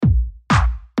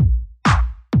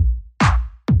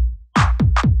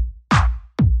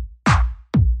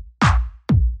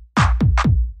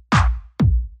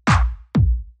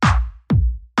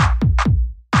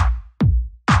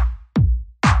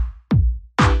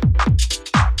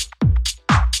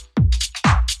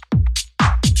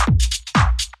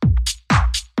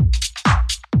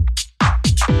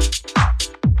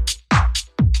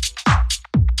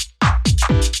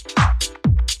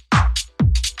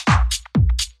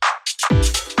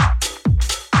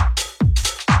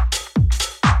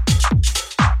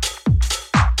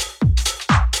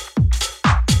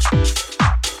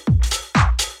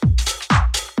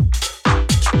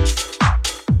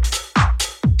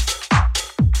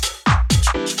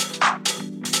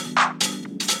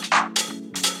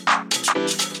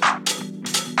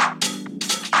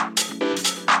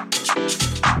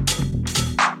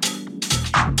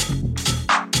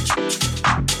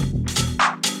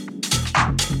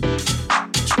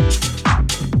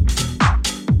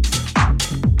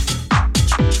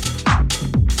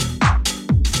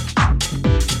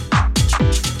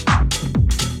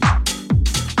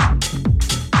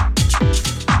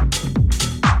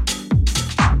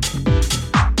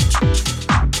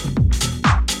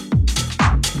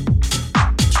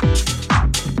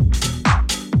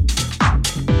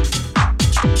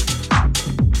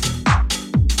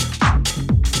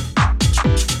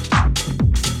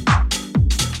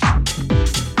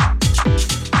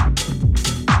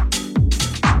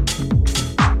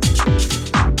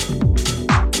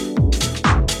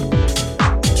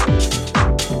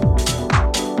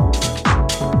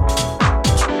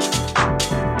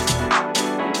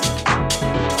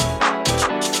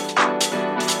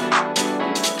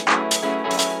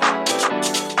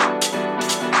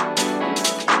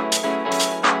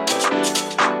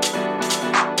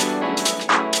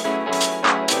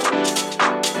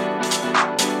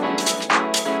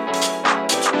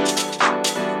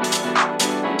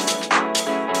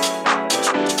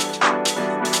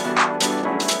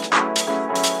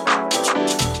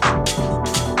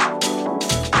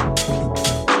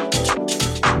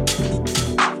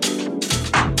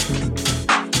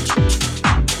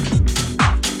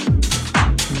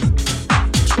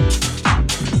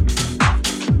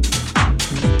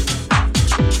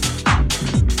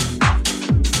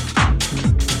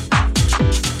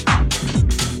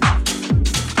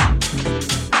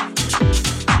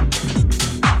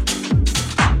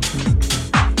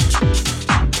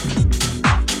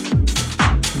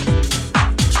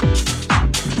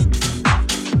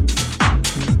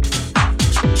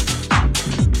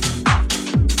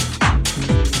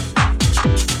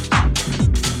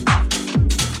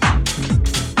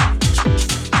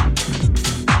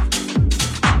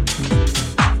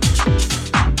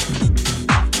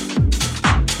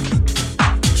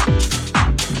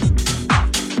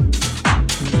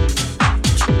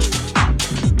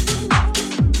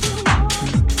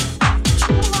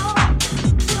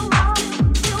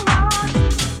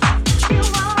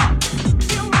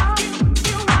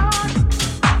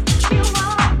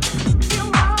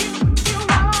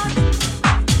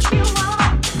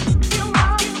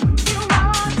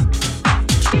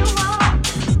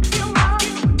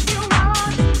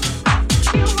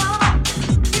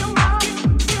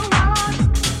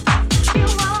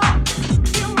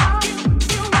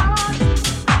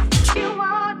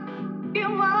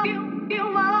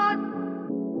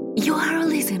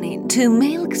to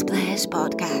Milk Splash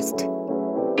Podcast.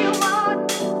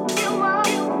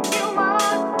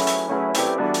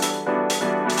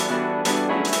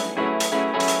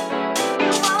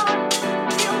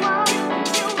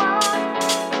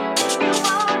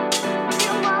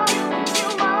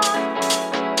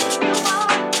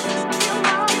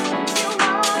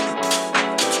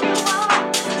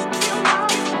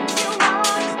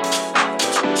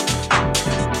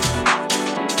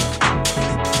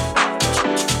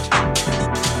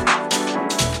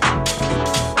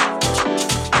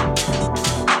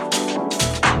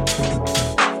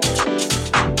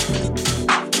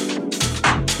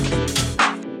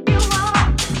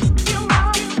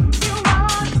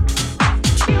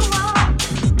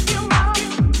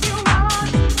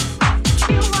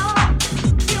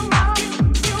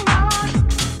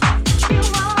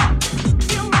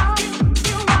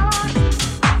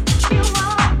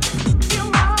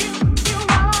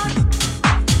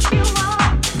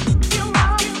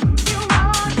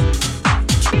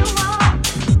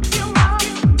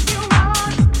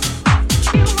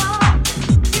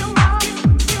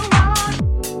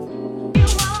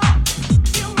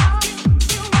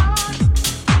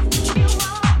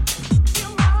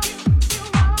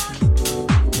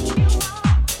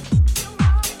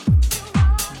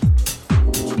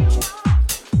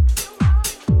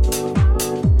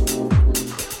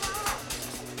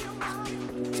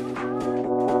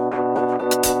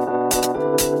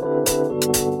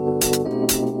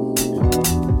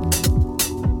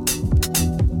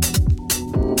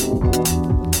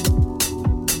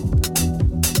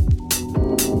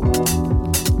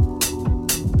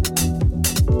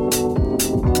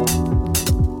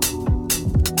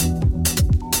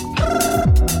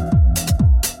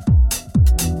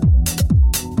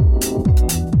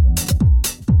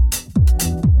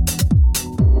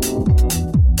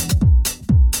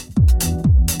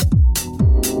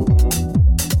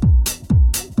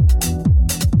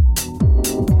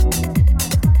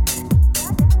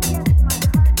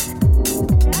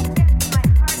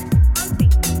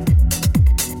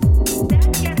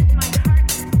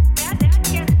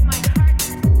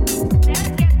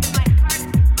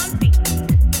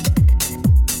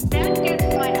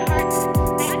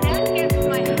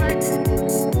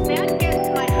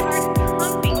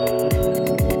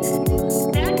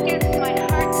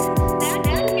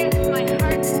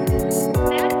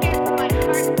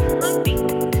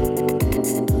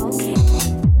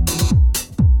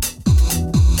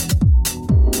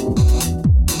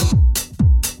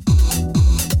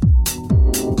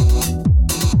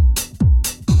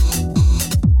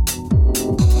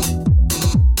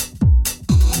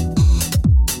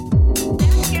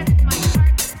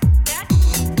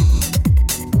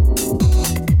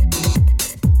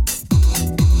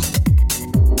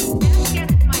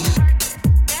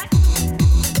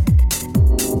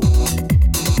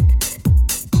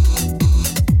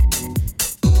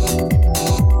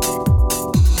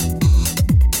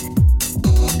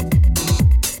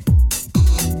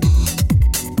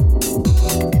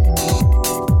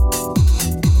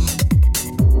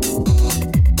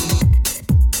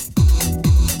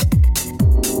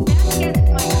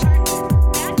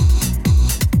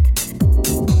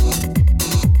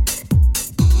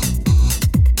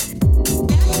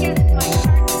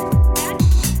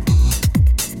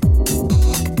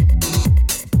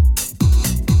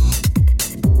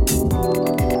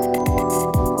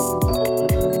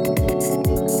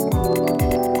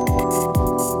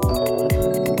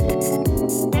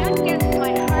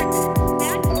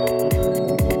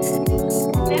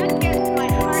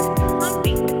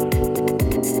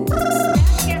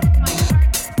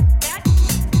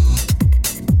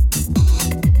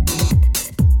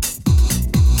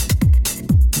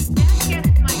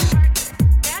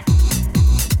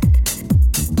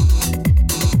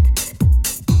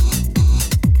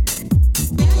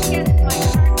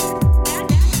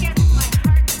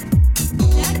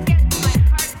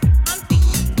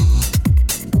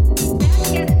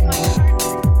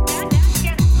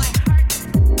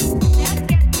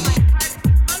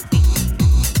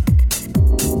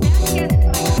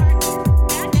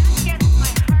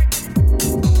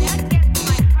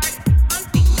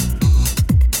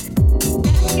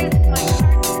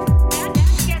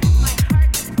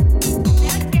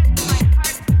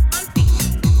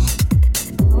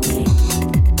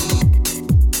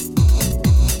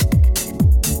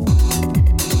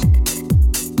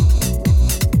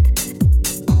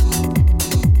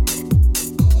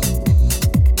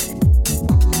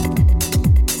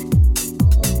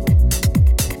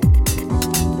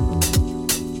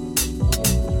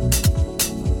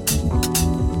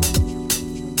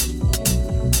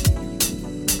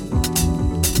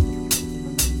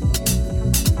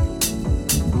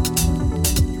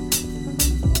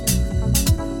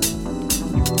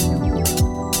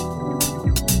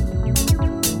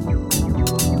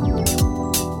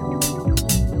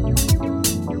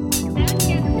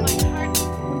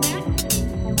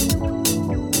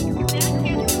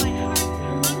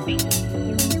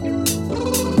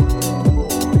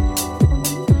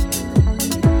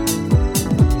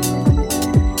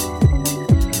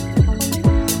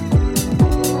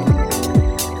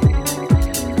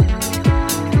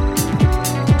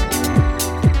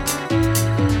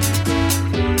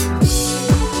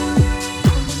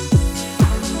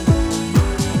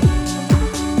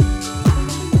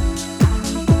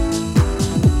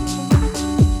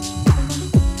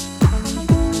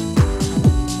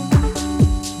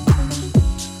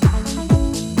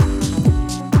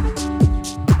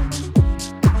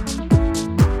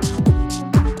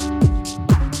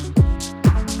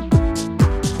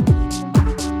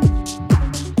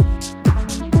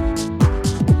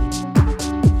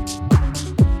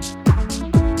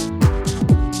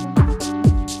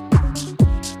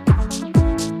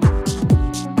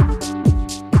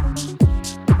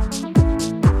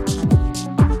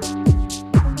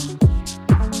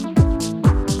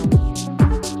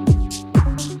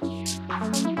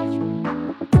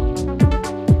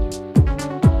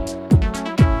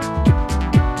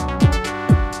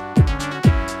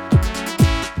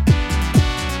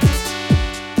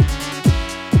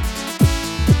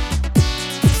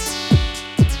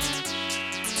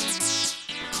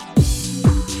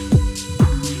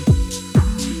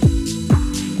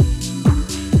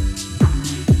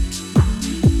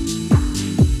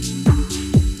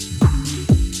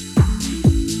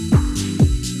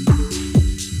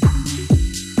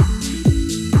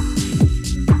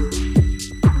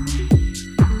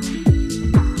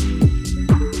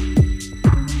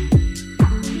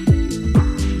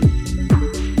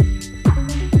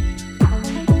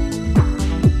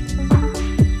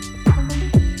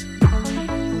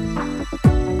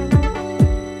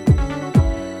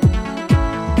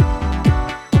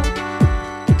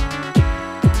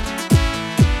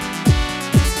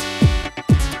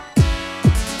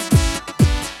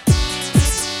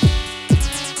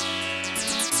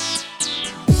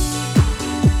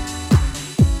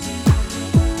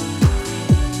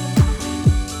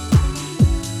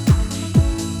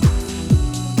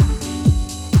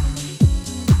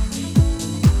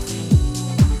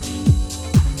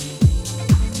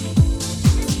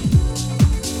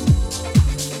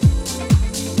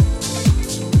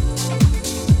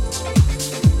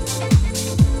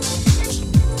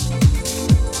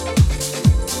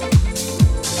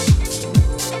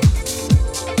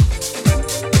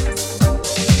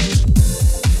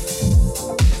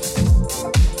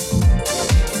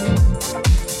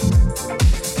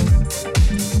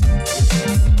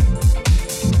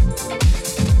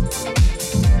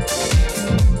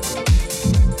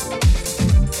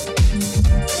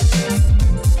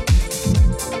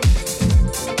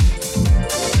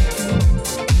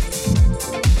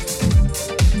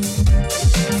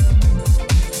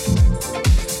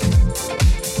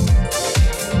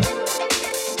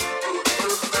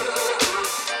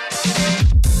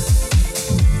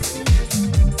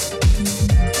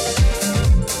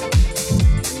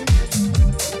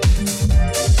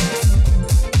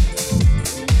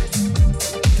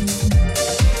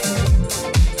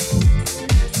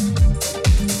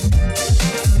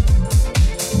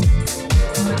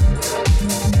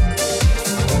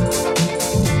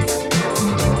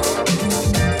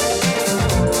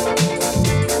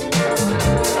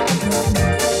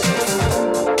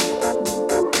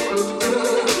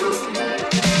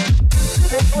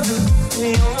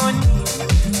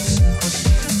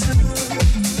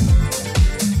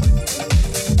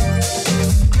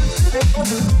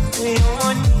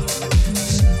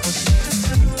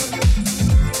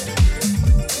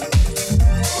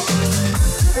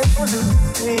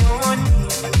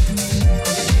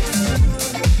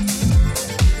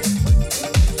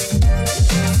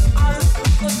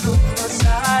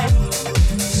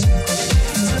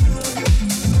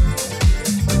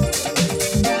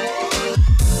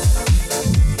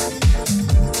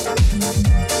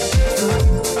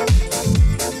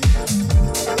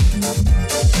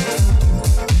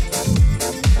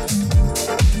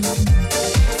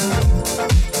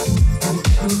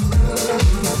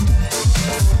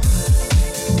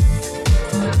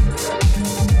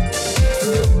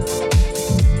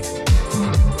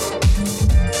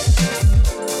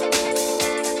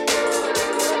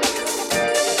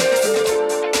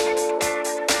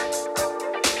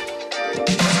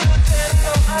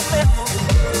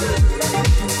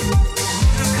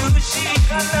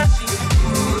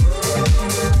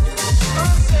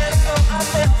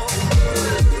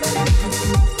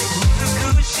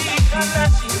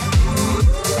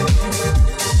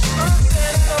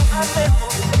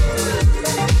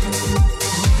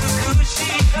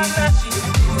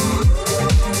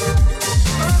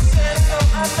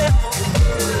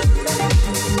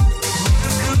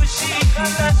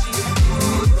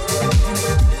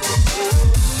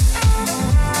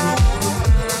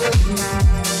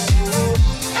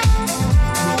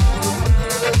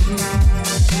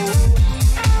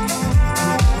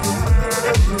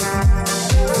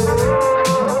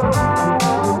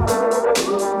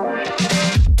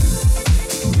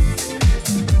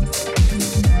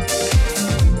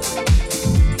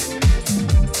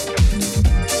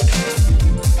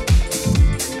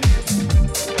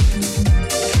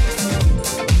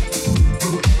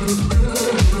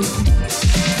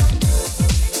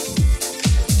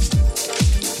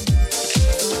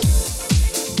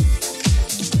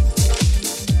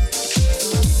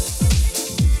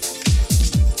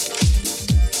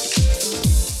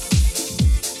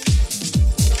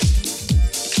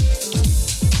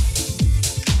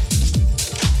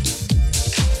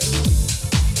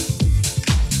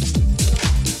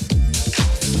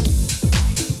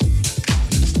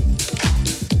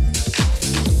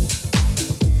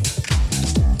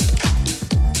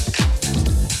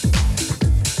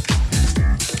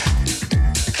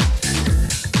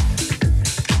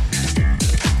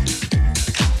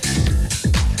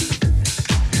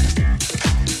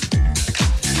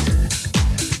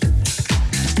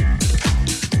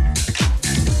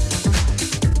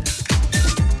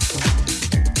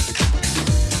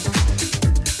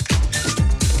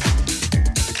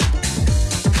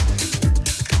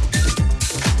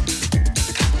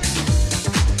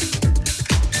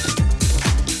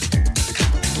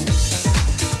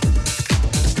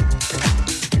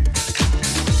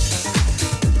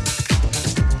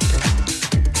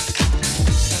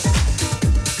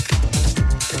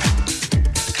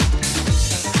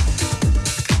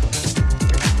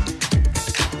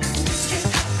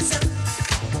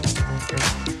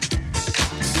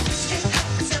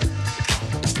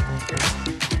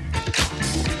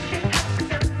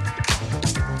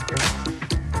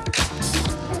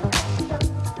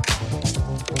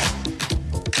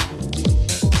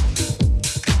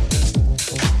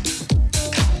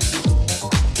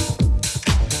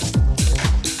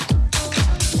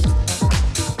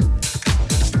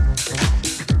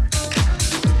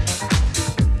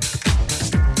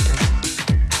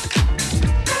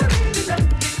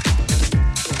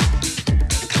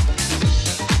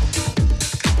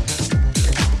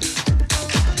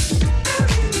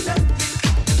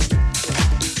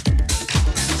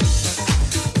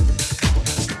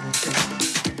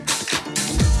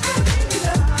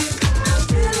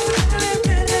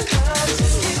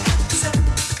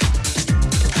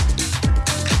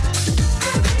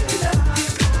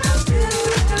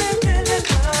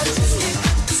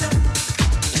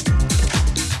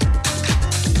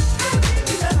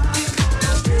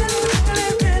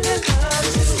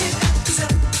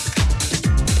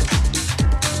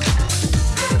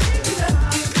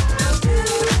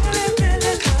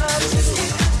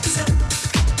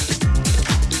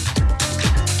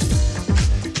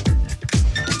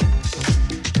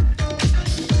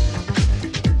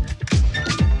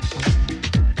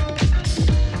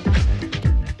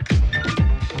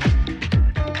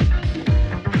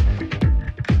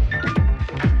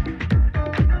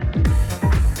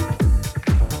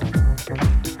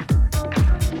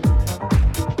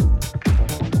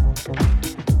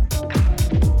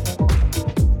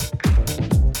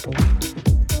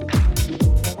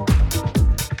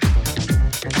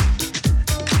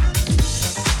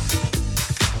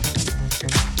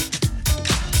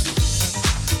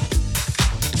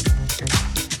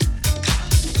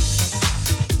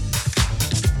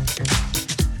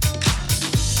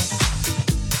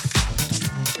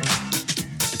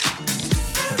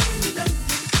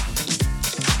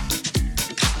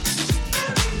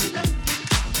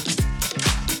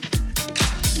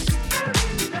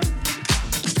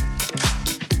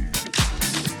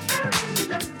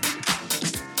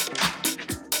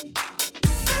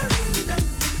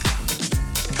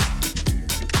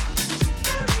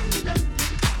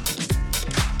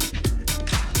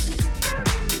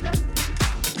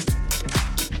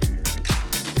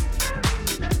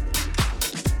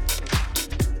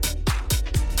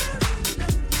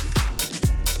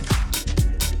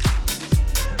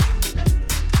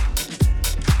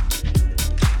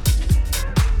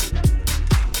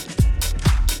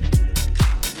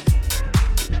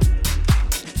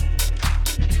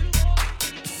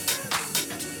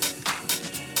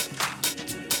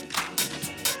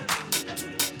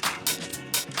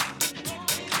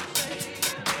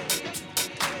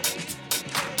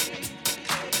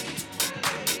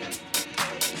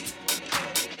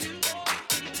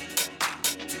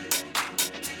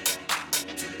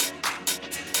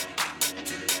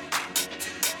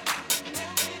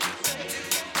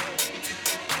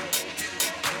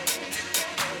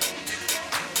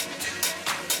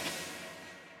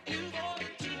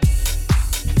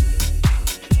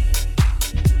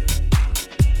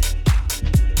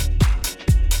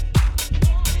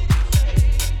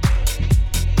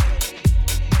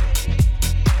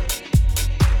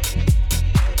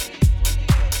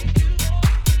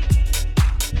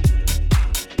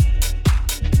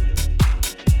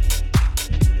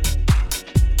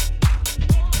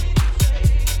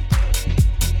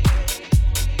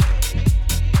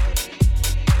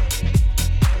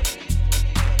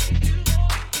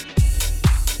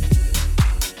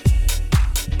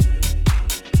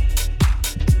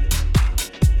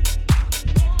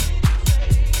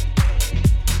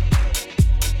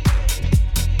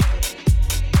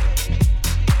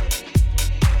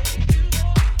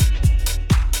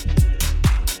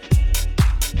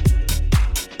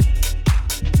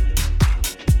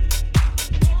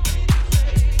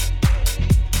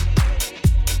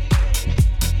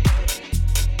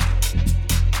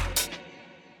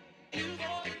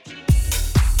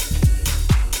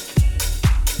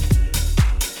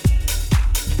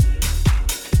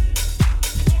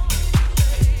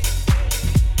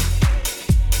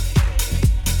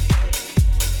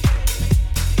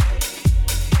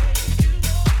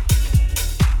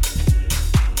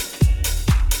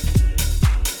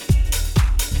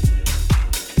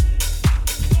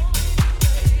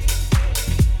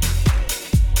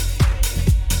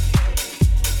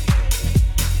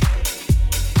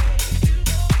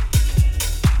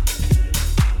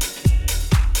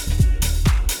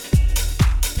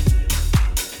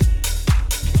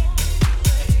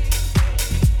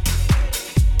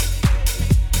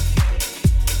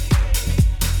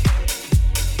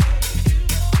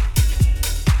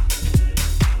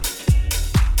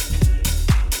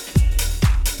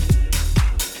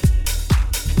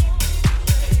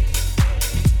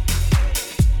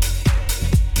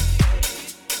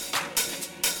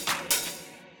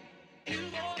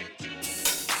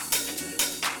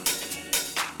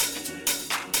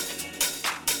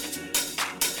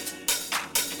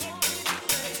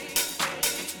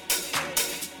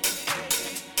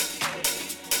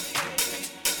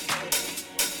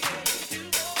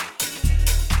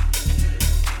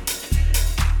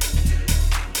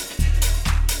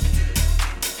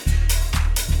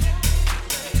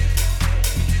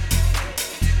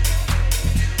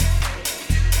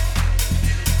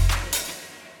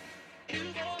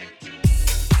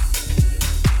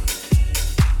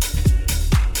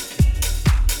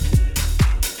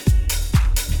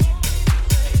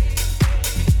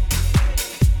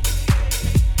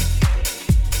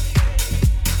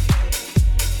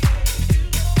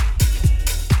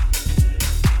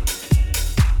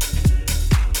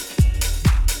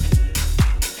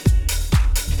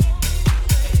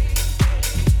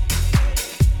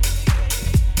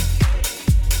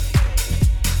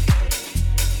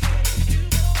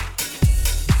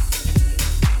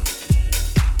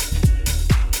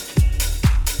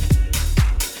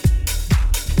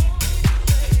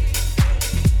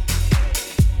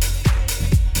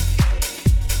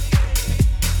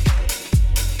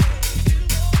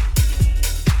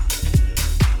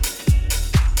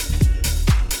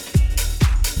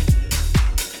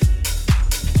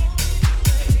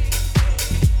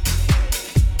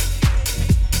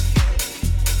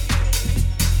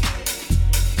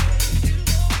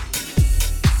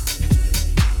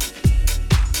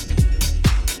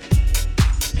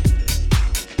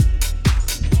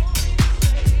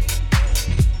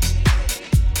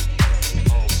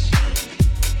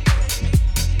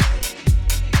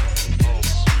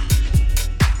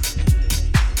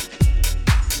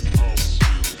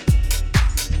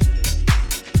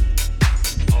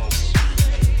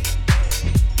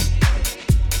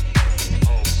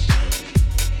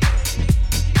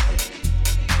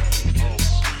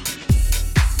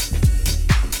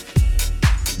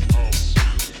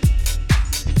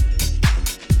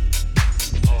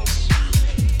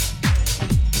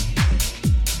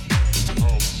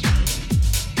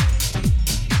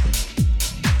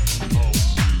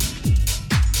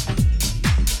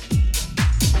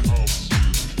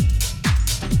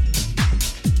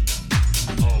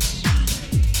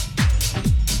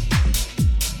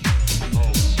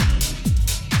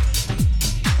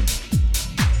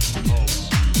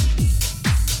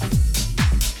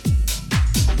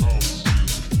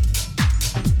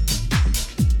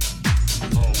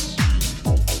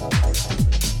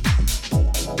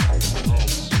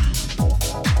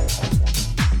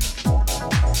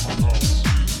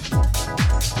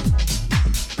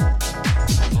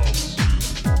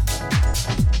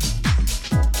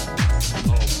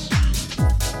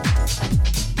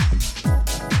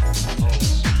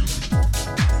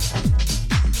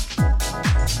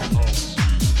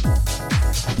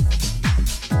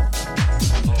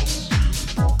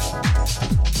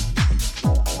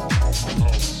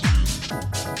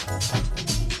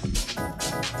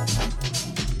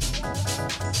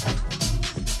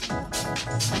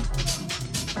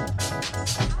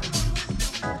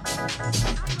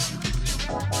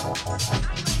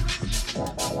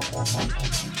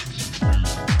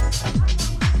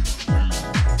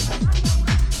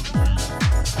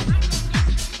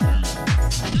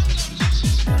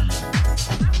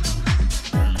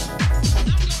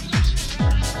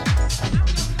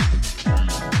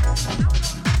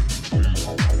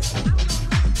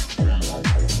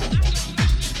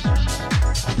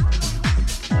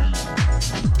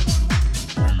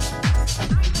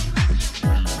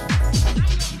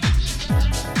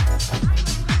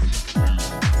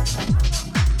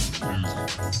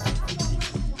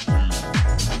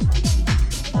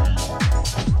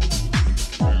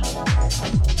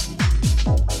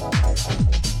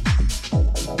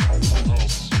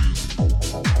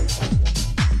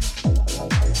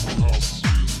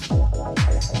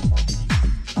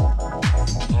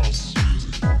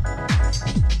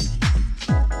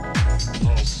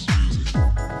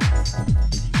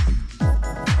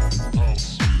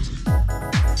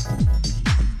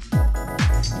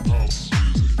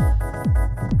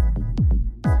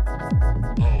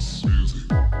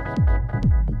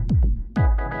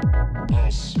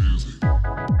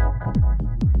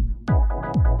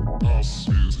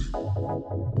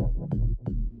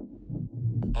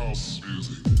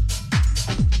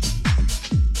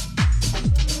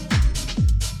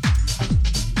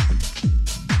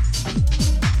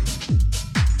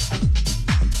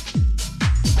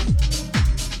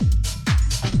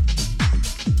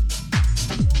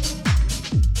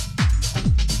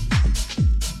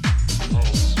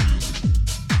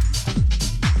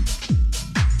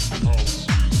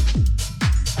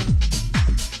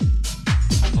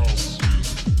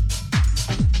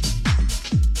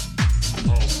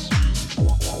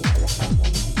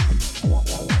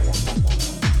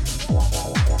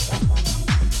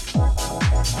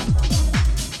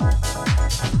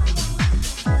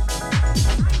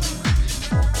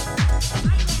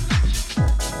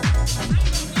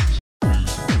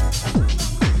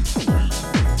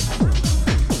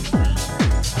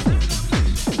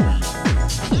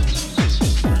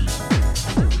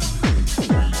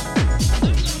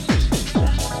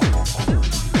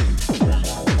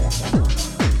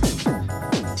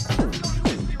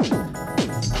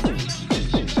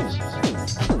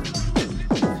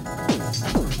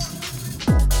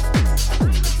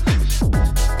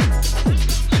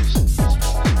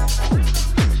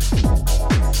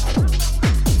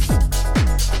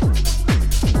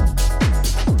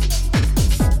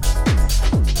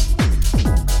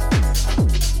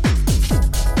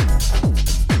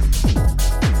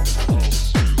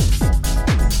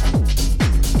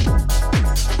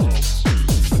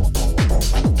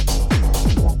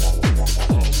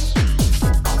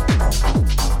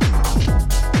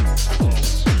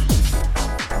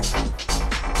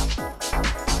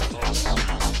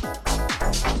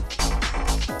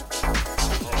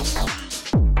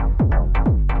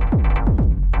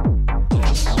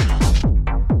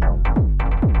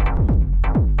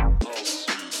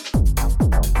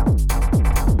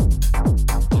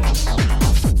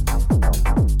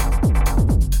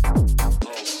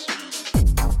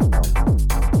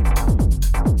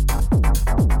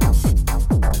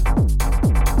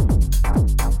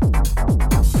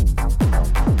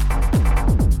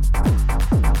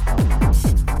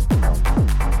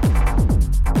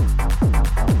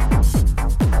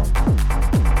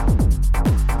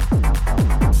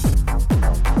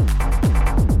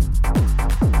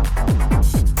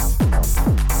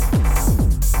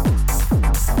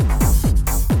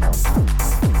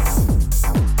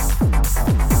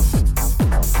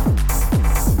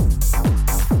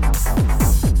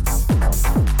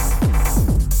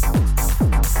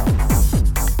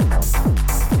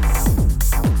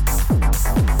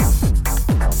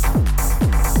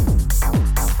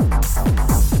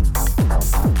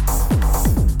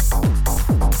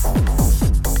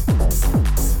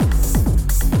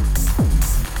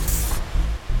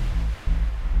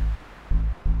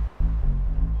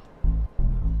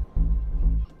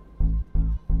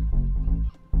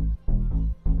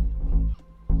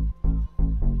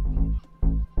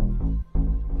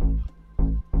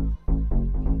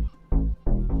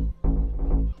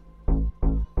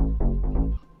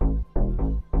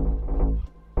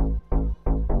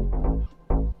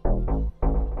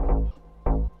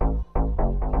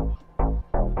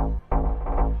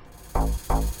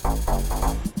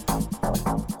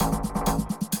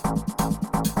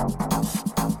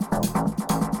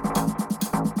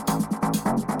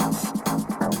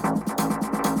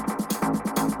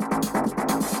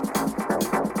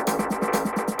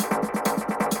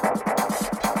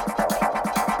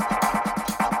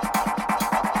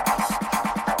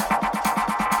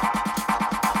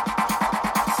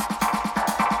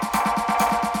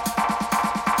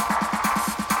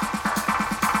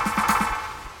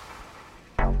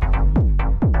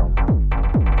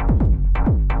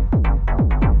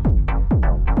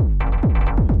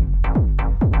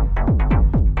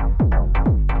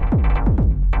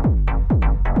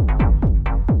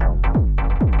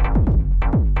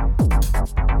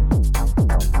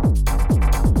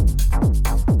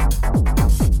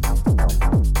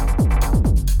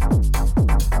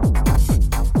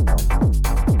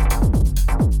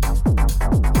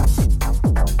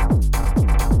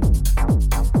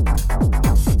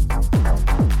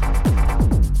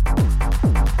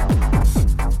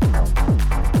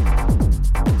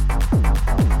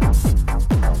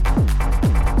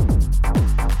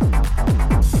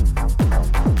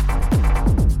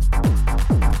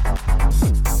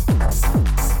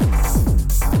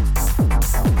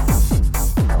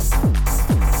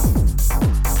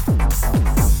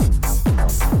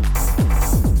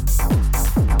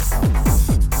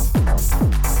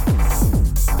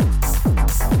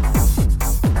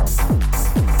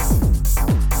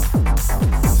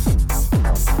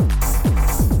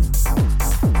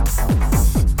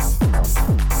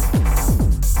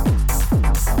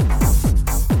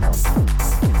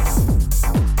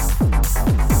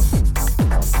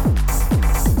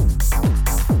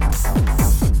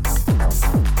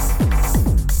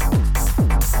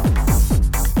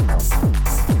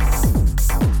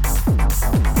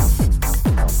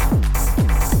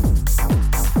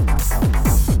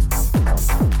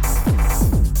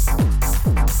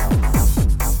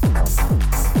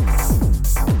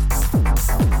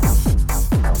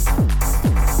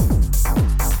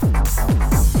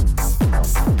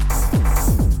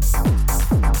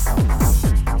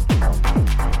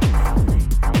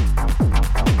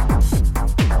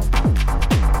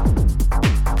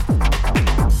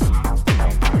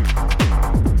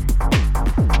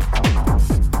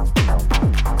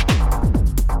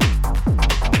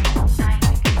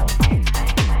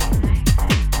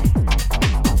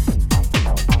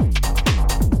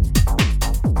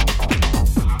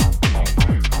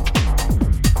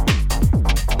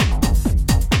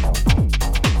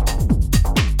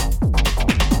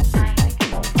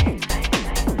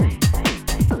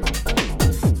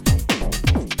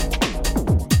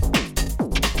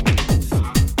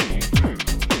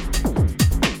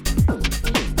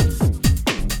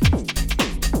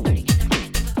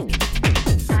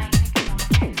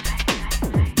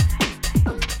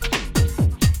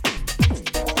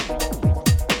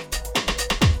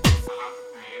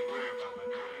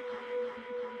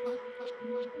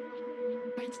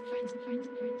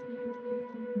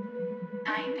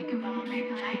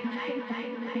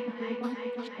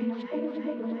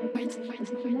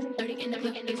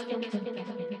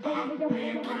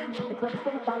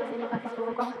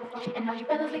 And now you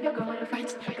fellas leave your girl with her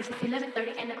friends. Cause it's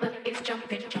 11:30 and the club is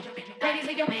jumping, jumping. Ladies,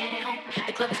 leave your man at home.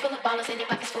 The club is full of ballers and their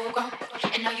pockets full grown.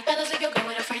 And now you fellas leave your girl with her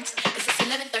friends. Cause it's 11:30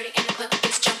 and the club is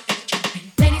jumping, jumping.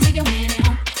 Ladies, leave your man at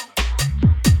home.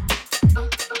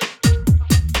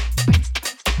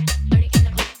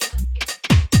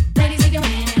 Ladies, leave your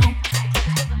man at home.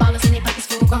 Ballers and their pockets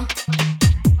full grown.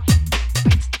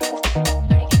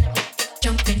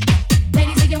 Jumping, jumping.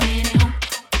 Ladies, leave your man at home.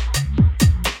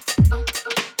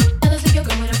 Fellas, leave your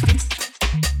girl with her friends.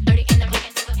 30 in the club.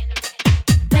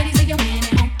 Ladies, leave your man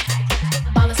at home.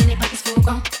 Ballers and their pockets full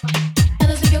grown.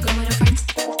 Fellas, leave your girl with her friends.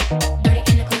 30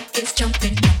 in the club is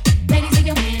jumping. Ladies, leave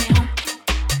your man at home.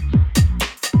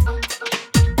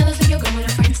 Fellas, leave your girl with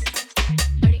her friends.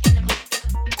 30 in the club.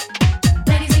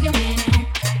 Ladies, leave your man at home.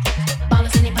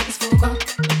 Ballers and their pockets full grown.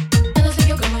 Fellas, leave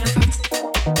your girl with her friends.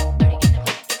 30 in the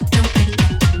club. Jumping.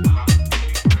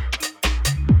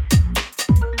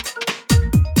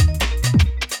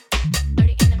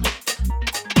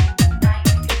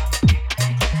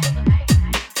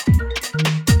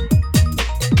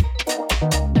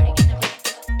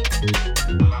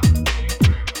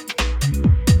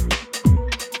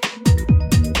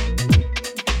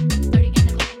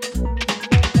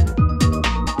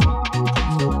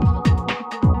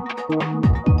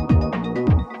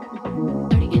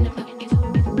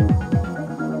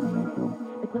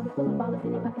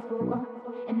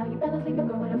 And now you fellas leave your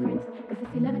girl with her friends. Cause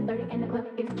it's 11:30 and the club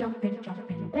is jumping,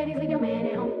 jumping. Ladies, leave your man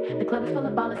at home. The club is full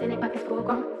of ballers and their pockets full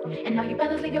grown. And now you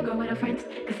fellas leave your girl with her friends.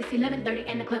 Cause it's 11:30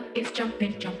 and the club is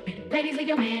jumping, jumping. Ladies, leave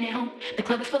your man at home. The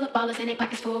club is full of ballers and their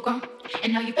pockets full grown.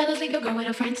 And now you fellas leave your girl with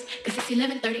her friends. Cause it's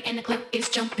 11:30 and the club is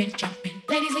jumping, jumping.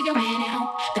 Ladies, leave your man at home.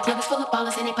 The club is full of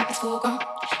ballers and their pockets full grown.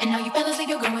 And now you fellas leave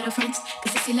your girl with her friends.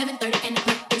 Cause it's 11:30 and the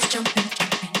club is jumping,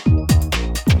 jumping.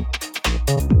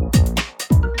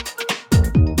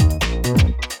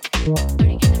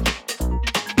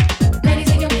 Ladies,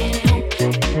 leave your man at home.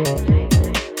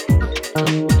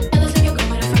 Fellas, leave your girl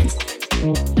with her friends.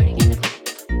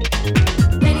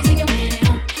 Ladies, leave your man at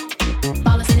home.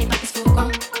 Ballers and their pockets full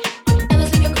grown. Fellas,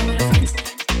 leave your girl with her friends.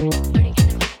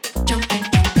 Jumping,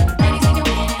 ladies, leave your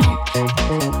man at home.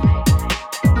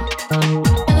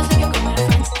 Fellas, leave your girl with her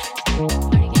friends.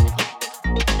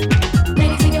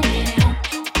 Ladies, leave your man at home.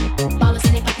 Ballers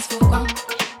and their pockets full grown.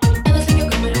 Fellas, leave your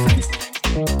girl with her friends.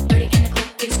 30 in the club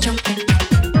is jumping.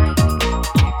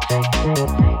 Ladies, leave your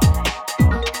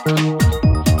man at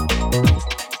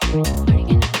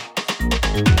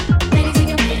home.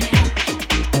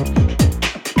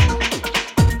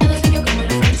 Fellas, leave your girl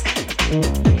with her friends.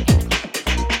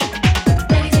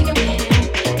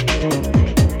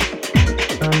 Ladies,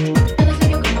 leave your man at home. Fellas,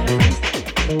 leave your girl with her friends.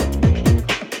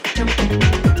 Jumping.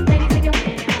 Ladies, leave your man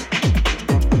at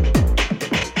home.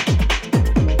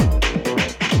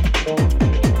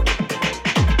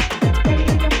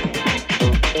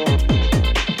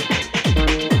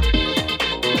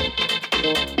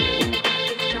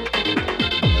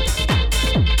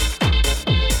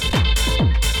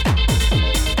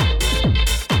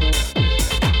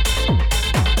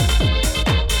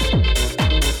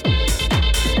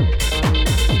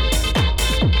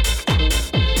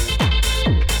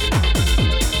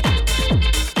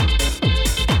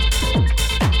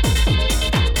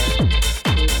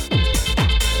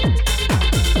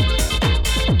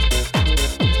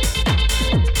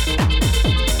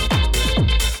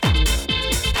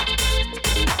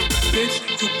 Bitch,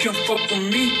 you can fuck with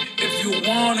me if you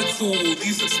wanted to.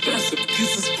 These expensive,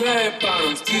 these is red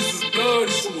bottoms, these is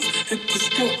bloody shoes. Hit the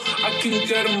store, I can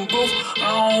get them both. I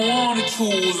don't wanna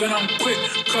choose, and I'm quick,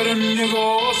 cut a nigga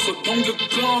off, so don't get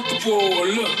comfortable.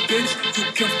 Look, bitch, you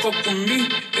can fuck with me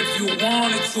if you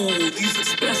wanted to. These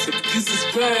expensive, these is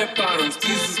red bottoms,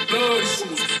 these is bloody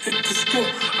shoes. Hit the store,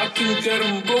 I can get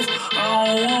them both. I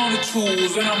don't wanna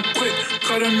choose, and I'm quick,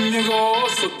 cut a nigga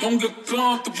off, so don't get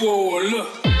comfortable. Look.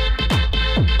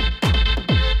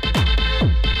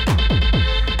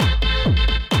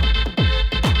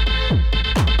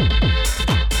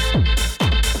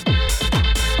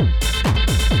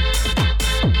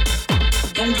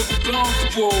 Don't get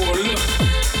comfortable, look.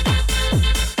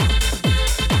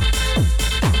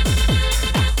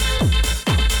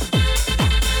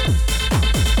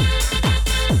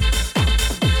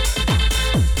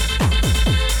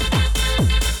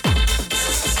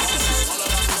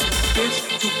 Bitch,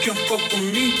 you can fuck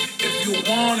with me if you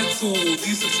wanted to.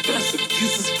 These expensive,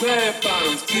 these is red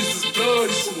bottoms, these is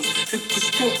bloody shoes. Hit the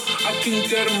score, I can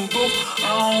get them both.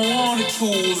 I don't want to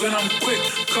choose, and I'm quick.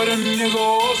 Cut a nigga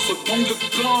off, so don't get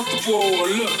comfortable.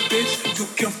 Look, bitch, you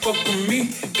can fuck with me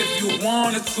if you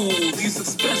wanted to. These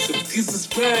expensive, these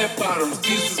is red bottoms,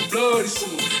 these is bloody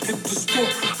shoes. Hit the score,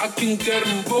 I can get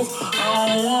them both.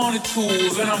 I don't want to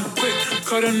choose, and I'm quick.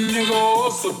 Cut a nigga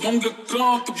off, so don't get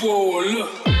comfortable. Look.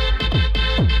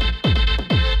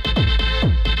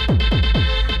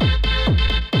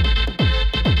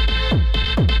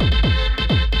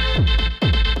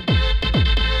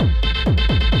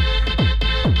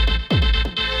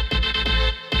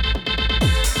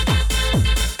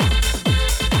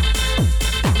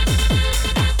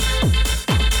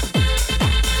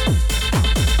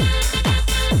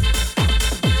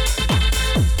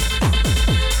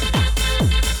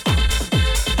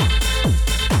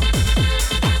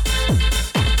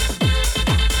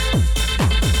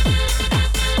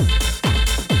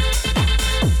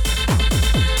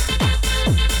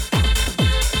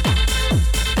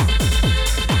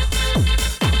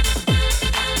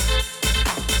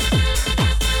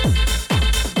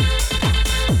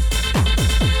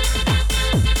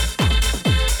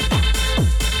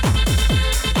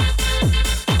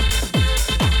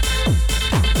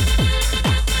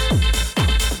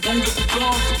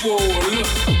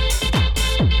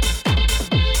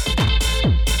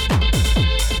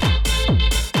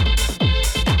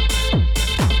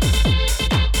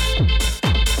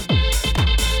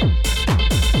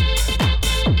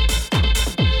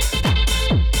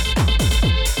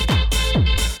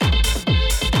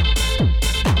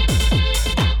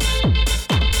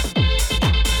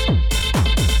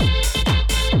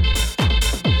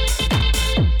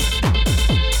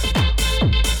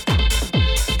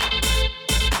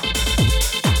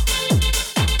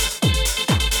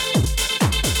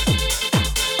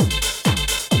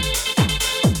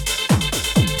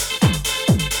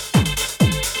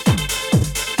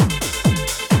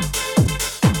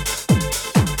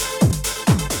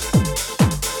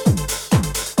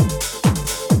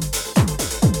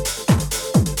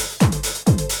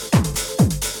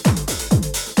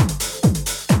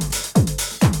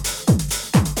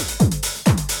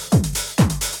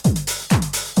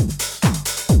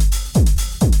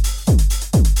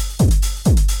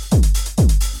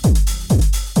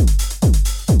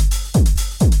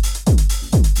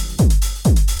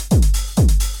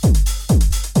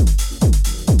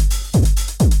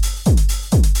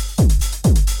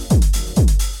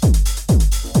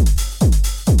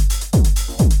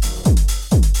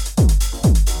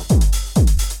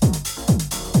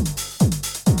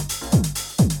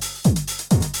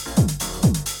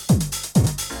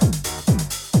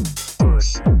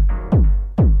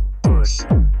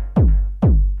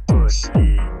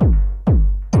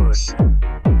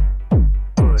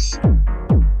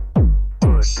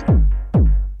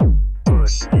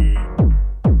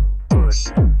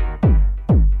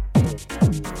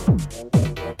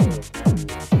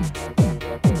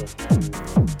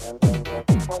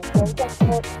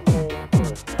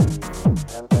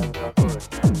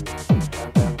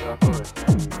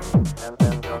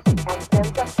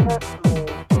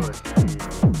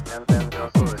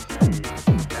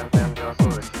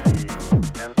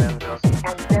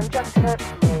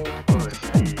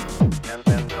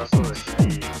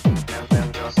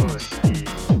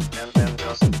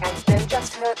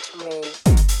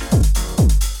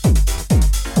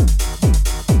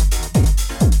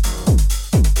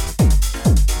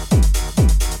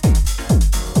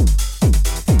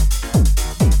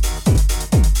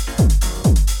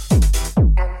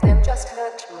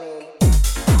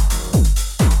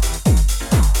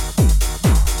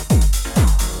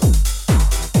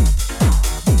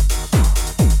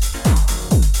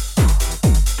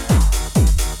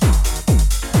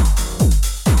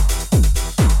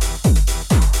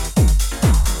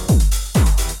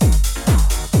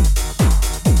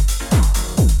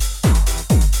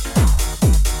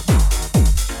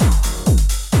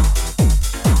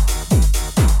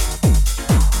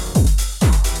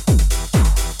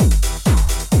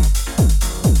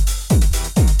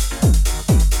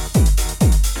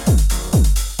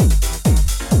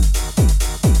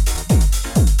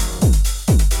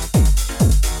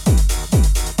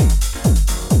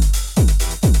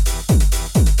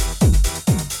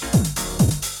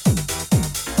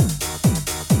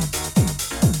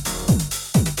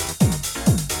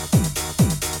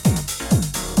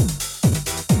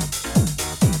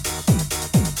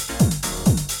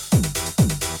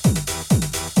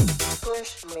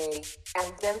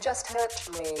 Just hurt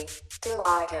me till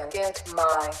I can get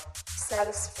my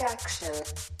satisfaction.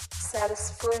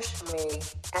 Push me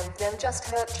and then just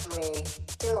hurt me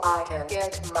till I can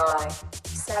get my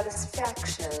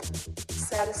satisfaction,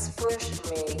 push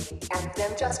me, and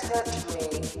then just hurt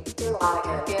me till I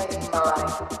can get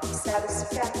my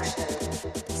satisfaction,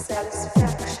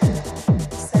 satisfaction,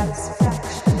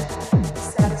 satisfaction,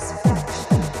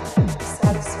 satisfaction,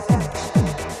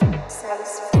 satisfaction,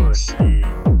 satisfaction. Push me,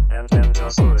 and then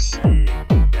just push me,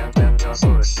 and then just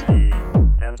push me,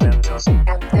 and then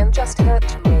just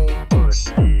hurt me.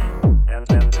 Push me, and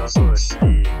then just push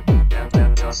me, and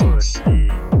then just push me,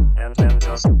 and then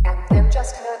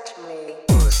just hurt me.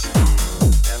 Push me,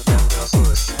 and then just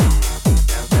push me.